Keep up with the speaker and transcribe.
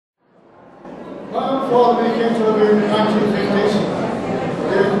fault when he came to over in the 1950s.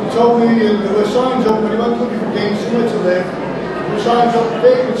 They told me there were signs up when he went looking for gigs, somewhere to live. There were signs up,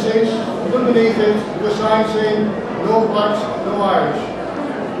 vacancies, and underneath it there were signs saying no blacks, no Irish.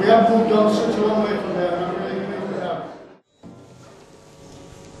 We have moved on such a long way from there, and I'm really pleased with that.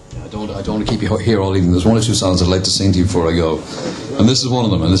 I don't want to keep you here all evening. There's one or two songs I'd like to sing to you before I go. And this is one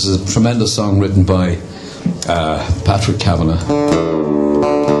of them, and this is a tremendous song written by Patrick Kavanagh.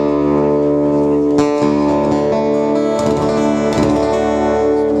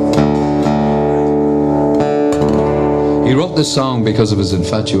 He wrote this song because of his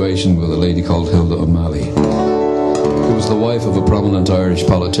infatuation with a lady called Hilda O'Malley, who was the wife of a prominent Irish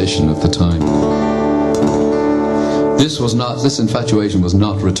politician at the time. This infatuation was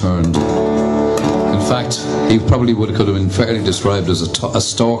not returned. In fact, he probably could have been fairly described as a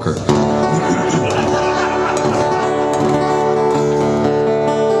stalker.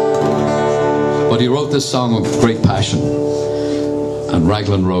 But he wrote this song with great passion, and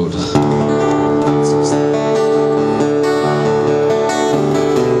Raglan Road.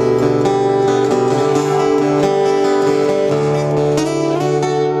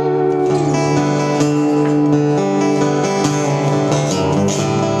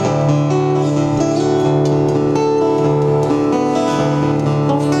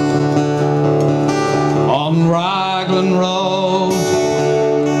 Raglan Road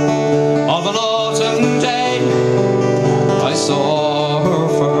of an autumn day, I saw her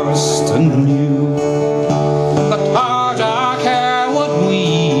first and knew that her dark hair would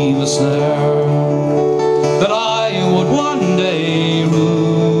weave a snare that I would one day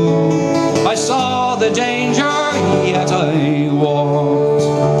rue. I saw the danger, yet I walked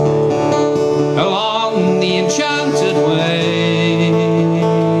along the enchanted way,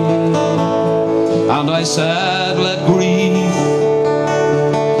 and I said, let grief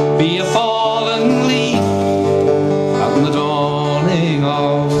be a fallen leaf at the dawning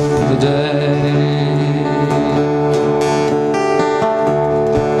of the day.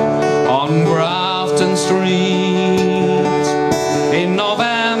 On Grafton Street in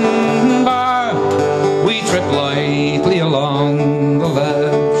November, we tripped lightly along the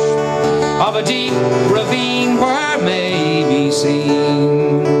ledge of a deep ravine where may be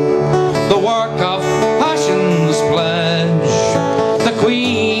seen the work of passion's pledge, the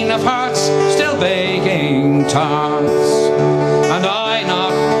Queen of Hearts still baking tarts, and I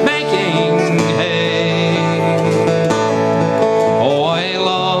not making hay. Oh, I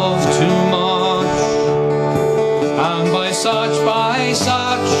love too much, and by such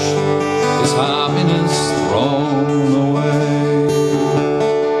is happiness thrown away.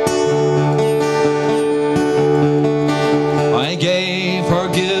 I gave her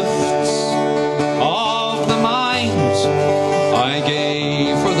gifts of the mind, I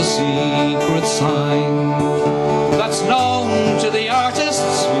gave her the secret sign that's known to the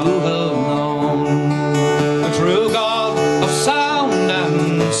artists who have known the true God of sound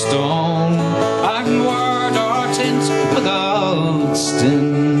and stone, and word or tint without stint.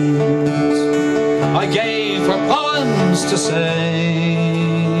 I gave her poems to say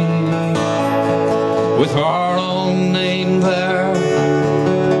with her own name there,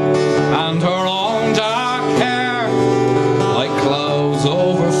 and her own dark hair like clouds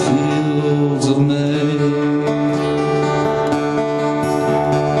over fields of May.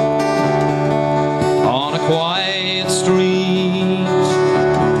 On a quiet street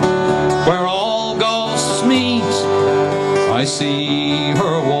where all ghosts meet, I see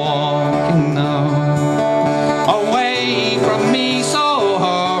her walking now, away from me so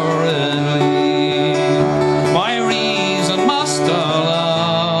hurriedly. My reason must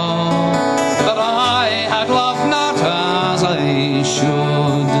allow that I had loved not as I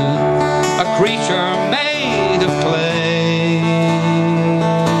should, a creature made of clay.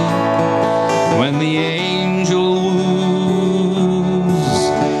 When the angel woos,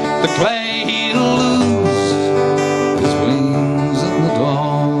 the clay he'll lose his wings at the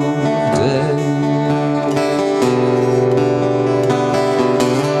dawn of day.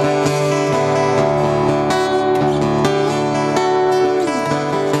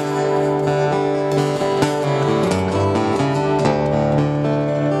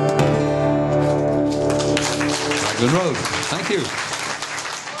 Raglan Road. Thank you.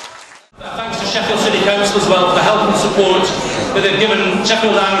 Thanks to Sheffield City Council as well for the help and support that they've given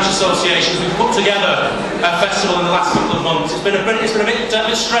Sheffield Irish Association. We've put together a festival in the last couple of months. It's been a bit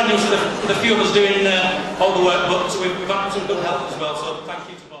strenuous with a few of us doing all the work, but we've had some good help as well, so thank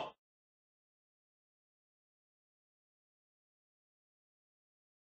you.